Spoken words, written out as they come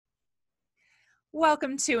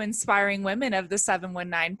Welcome to Inspiring Women of the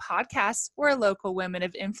 719 podcast, where local women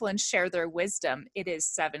of influence share their wisdom. It is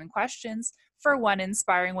 7 questions for one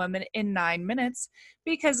inspiring woman in 9 minutes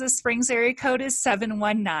because the Springs area code is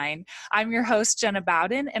 719. I'm your host, Jenna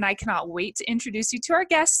Bowden, and I cannot wait to introduce you to our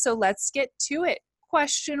guests, so let's get to it.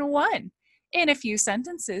 Question 1. In a few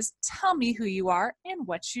sentences, tell me who you are and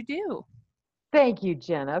what you do. Thank you,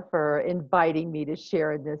 Jenna, for inviting me to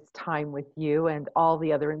share this time with you and all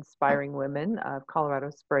the other inspiring women of Colorado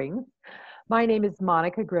Springs. My name is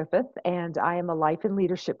Monica Griffith, and I am a life and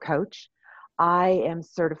leadership coach. I am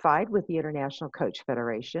certified with the International Coach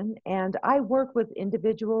Federation, and I work with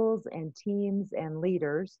individuals and teams and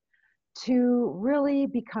leaders to really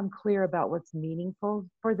become clear about what's meaningful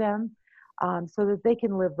for them so that they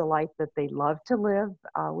can live the life that they love to live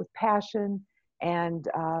with passion and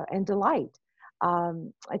delight.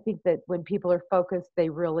 I think that when people are focused, they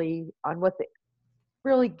really on what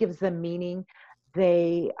really gives them meaning.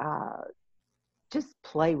 They just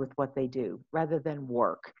play with what they do rather than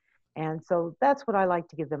work. And so that's what I like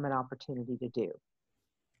to give them an opportunity to do.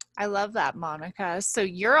 I love that, Monica. So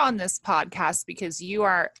you're on this podcast because you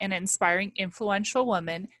are an inspiring, influential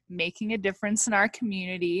woman making a difference in our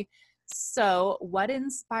community. So what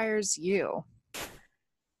inspires you?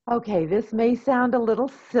 Okay, this may sound a little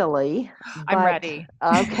silly, I'm but ready.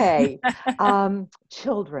 okay.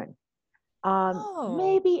 Children, Oh.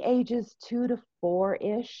 maybe ages 2 to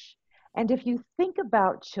 4-ish. And if you think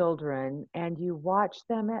about children and you watch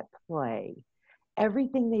them at play,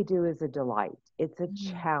 everything they do is a delight. It's a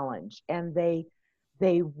challenge, and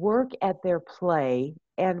they work at their play.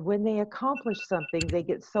 And when they accomplish something, they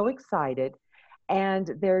get so excited,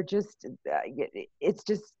 and they're just it's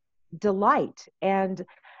just delight. And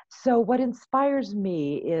so, what inspires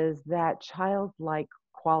me is that childlike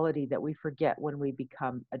quality that we forget when we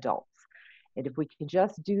become adults. And if we can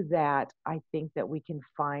just do that, I think that we can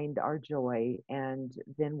find our joy, and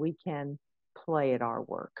then we can play at our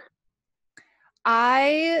work.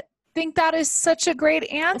 I think that is such a great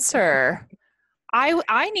answer.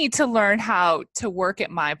 I need to learn how to work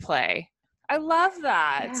at my play. I love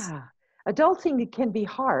that. Yeah. Adulting can be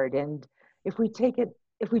hard. And if we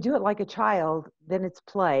do it like a child, then it's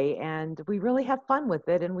play, and we really have fun with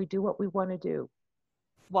it, and we do what we want to do.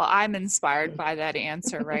 Well, I'm inspired by that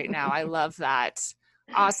answer right now. I love that.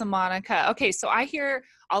 Awesome, Monica. Okay, so I hear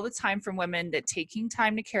all the time from women that taking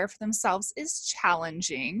time to care for themselves is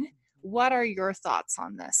challenging. What are your thoughts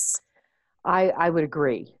on this? I would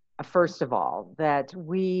agree, first of all, that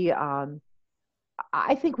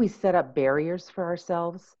I think we set up barriers for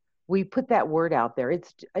ourselves. We put that word out there.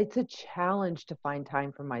 It's a challenge to find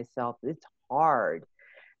time for myself. It's hard.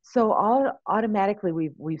 So automatically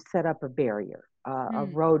we've set up a barrier, a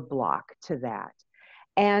roadblock to that.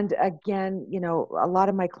 And again, a lot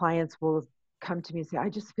of my clients will come to me and say, I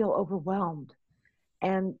just feel overwhelmed.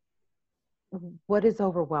 And what is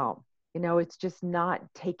overwhelm? It's just not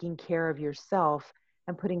taking care of yourself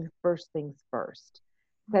and putting first things first,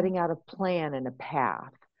 setting out a plan and a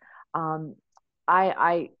path. Um,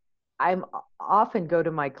 I'm often go to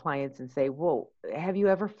my clients and say, well, have you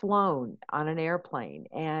ever flown on an airplane?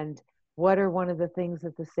 And what are one of the things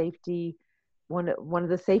that one of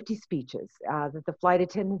the safety speeches that the flight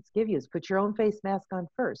attendants give you is put your own face mask on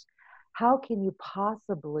first. How can you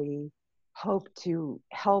possibly hope to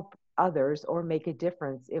help others or make a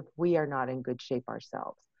difference if we are not in good shape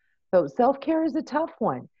ourselves? So self-care is a tough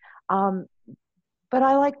one. But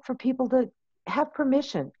I like for people to have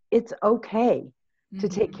permission. It's okay to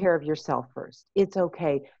take care of yourself first. It's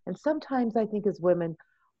okay. And sometimes I think as women,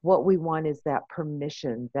 what we want is that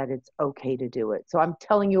permission that it's okay to do it. So I'm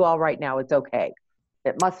telling you all right now, it's okay.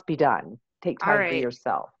 It must be done. Take time for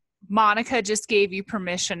yourself. Monica just gave you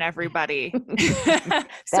permission, everybody.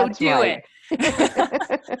 So That's do right.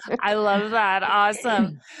 it. I love that.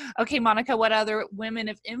 Awesome. Okay, Monica, what other women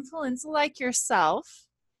of influence like yourself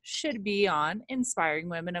should be on Inspiring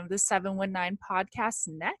Women of the 719 podcast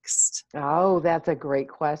next? Oh, that's a great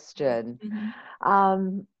question.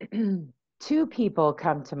 Um, 2 people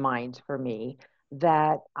come to mind for me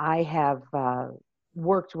that I have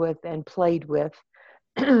worked with and played with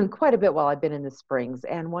quite a bit while I've been in the Springs.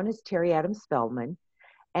 And one is Terry Adams Feldman.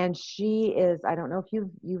 And she is, I don't know if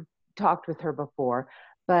you've talked with her before,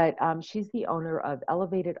 but she's the owner of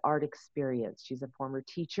Elevated Art Experience. She's a former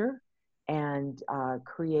teacher and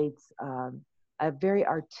creates a very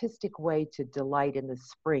artistic way to delight in the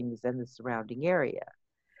Springs and the surrounding area.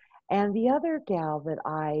 And the other gal that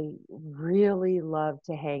I really love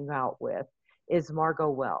to hang out with is Margot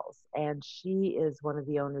Wells, and she is one of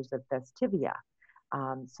the owners of Festivia.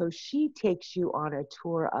 So she takes you on a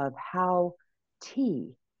tour of how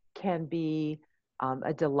tea can be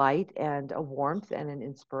a delight and a warmth and an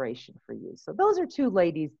inspiration for you. So those are two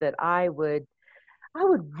ladies that I would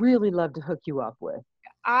really love to hook you up with.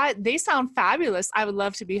 They sound fabulous. I would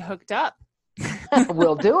love to be hooked up.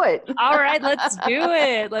 We'll do it. All right, let's do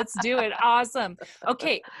it. Let's do it. Awesome.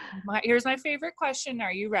 Okay, here's my favorite question.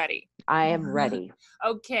 Are you ready? I am ready.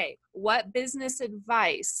 Okay, what business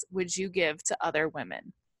advice would you give to other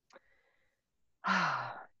women?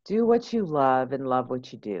 Do what you love and love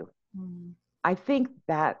what you do. Mm. I think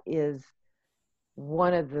that is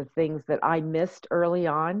one of the things that I missed early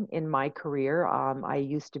on in my career. I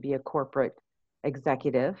used to be a corporate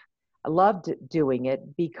executive. I loved doing it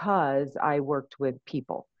because I worked with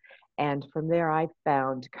people. And from there, I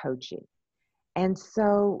found coaching. And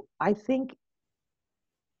so I think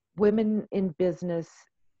women in business,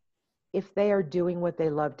 if they are doing what they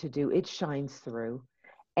love to do, it shines through.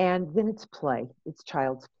 And then it's play, it's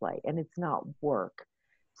child's play, and it's not work.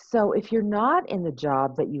 So if you're not in the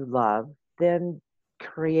job that you love, then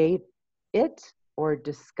create it or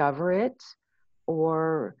discover it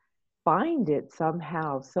or find it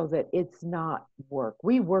somehow so that it's not work.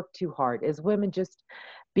 We work too hard as women, just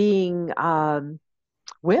being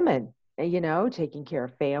women, taking care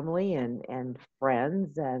of family and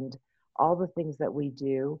friends and all the things that we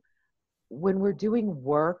do. When we're doing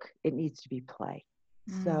work, it needs to be play.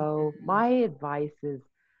 So Mhm. my advice is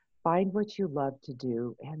find what you love to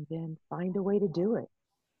do and then find a way to do it.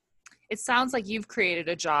 It sounds like you've created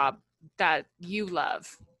a job that you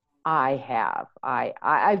love. I have.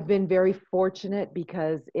 I've been very fortunate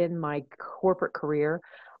because in my corporate career,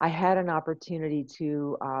 I had an opportunity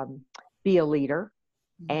to be a leader.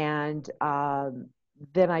 And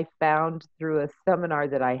then I found through a seminar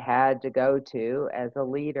that I had to go to as a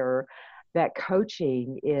leader that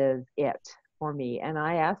coaching is it for me. And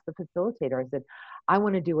I asked the facilitator, I said, I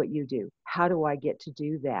want to do what you do. How do I get to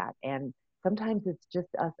do that? And sometimes it's just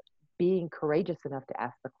us being courageous enough to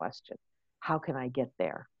ask the question, how can I get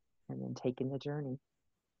there? And then taking the journey.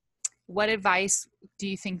 What advice do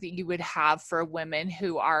you think that you would have for women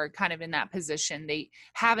who are kind of in that position? They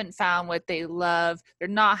haven't found what they love. They're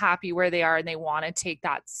not happy where they are and they want to take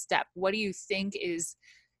that step. What do you think is,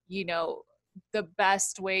 the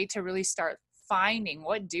best way to really start finding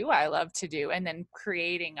what do I love to do and then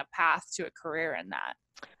creating a path to a career in that?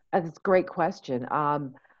 That's a great question.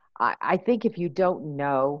 I think if you don't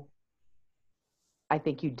know, I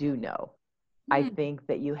think you do know. I Hmm. think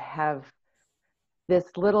that you have this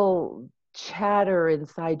little chatter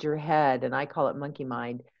inside your head, and I call it monkey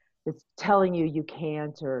mind, that's telling you you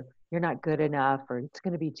can't or you're not good enough or it's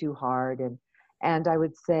going to be too hard. And I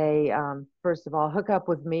would say, first of all, hook up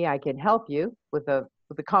with me. I can help you with a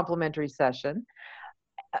complimentary session.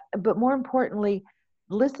 But more importantly,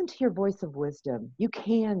 listen to your voice of wisdom. You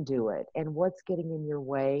can do it. And what's getting in your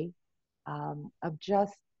way of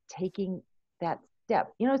just taking that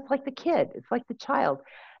step? It's like the kid, it's like the child.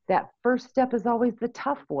 That first step is always the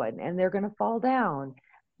tough one, and they're going to fall down,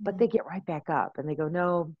 but they get right back up and they go,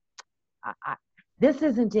 no, this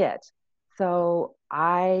isn't it. So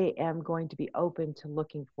I am going to be open to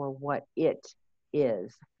looking for what it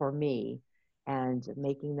is for me and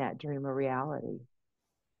making that dream a reality.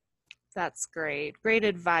 That's great. Great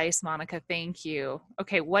advice, Monica. Thank you.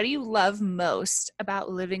 Okay, what do you love most about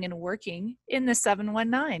living and working in the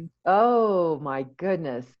 719? Oh my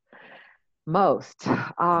goodness. Most.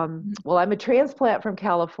 Well, I'm a transplant from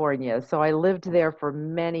California, so I lived there for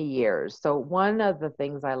many years. So one of the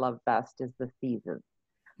things I love best is the seasons.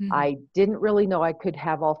 Mhm. I didn't really know I could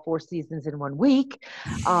have all four seasons in one week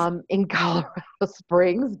in Colorado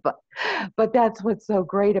Springs, but that's what's so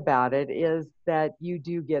great about it is that you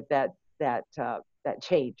do get that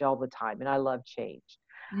change all the time, and I love change.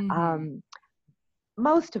 Mhm. Um,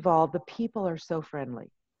 Most of all, the people are so friendly.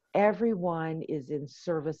 Everyone is in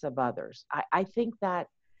service of others. I think that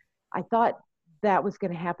I thought that was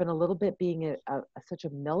going to happen a little bit being such a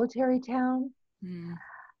military town, Mm.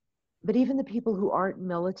 but even the people who aren't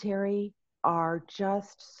military are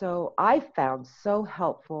just so, I found so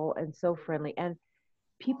helpful and so friendly. And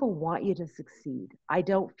people want you to succeed. I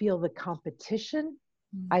don't feel the competition,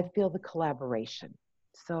 I Mm. feel the collaboration.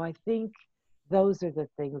 So I think those are the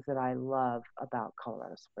things that I love about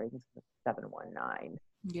Colorado Springs, the 719.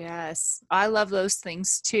 Yes, I love those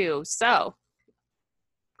things too. So,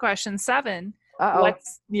 question 7. Uh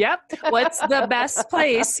What's the best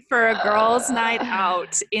place for a girls' night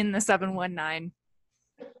out in the 719?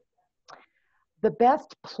 The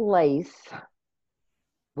best place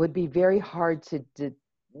would be very hard to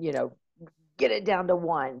you know, get it down to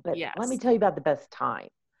one, but let me Yes. tell you about the best time.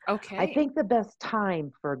 I Okay. think the best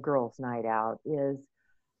time for a girls' night out is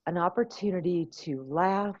an opportunity to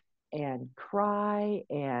laugh, and cry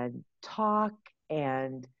and talk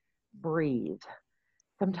and breathe.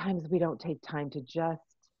 Sometimes we don't take time to just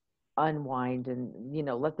unwind and,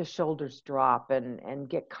 let the shoulders drop and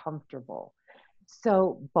get comfortable.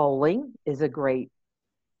 So bowling is a great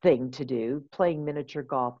thing to do, playing miniature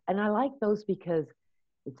golf. And I like those because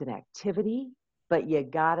it's an activity, but you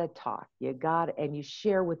gotta talk. And you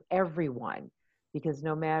share with everyone, because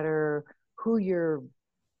no matter who you're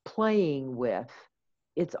playing with,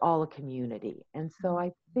 it's all a community. And so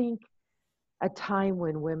I think a time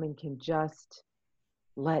when women can just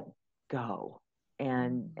let go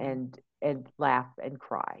and laugh and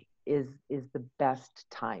cry is the best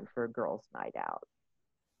time for a girls' night out.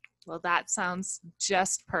 Well, that sounds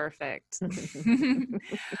just perfect.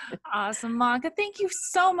 Awesome, Monica. Thank you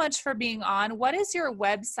so much for being on. What is your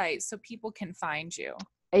website so people can find you?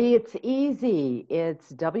 It's easy.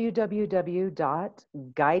 It's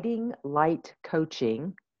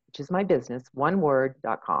www.guidinglightcoaching, which is my business, one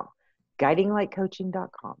word.com.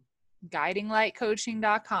 Guidinglightcoaching.com.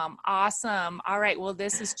 Guidinglightcoaching.com. Awesome. All right. Well,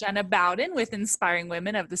 this is Jenna Bowden with Inspiring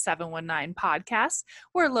Women of the 719 podcast,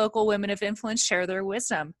 where local women of influence share their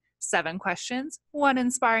wisdom. 7 questions, 1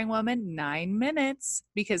 inspiring woman, 9 minutes,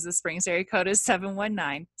 because the Springs area code is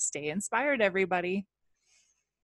 719. Stay inspired, everybody.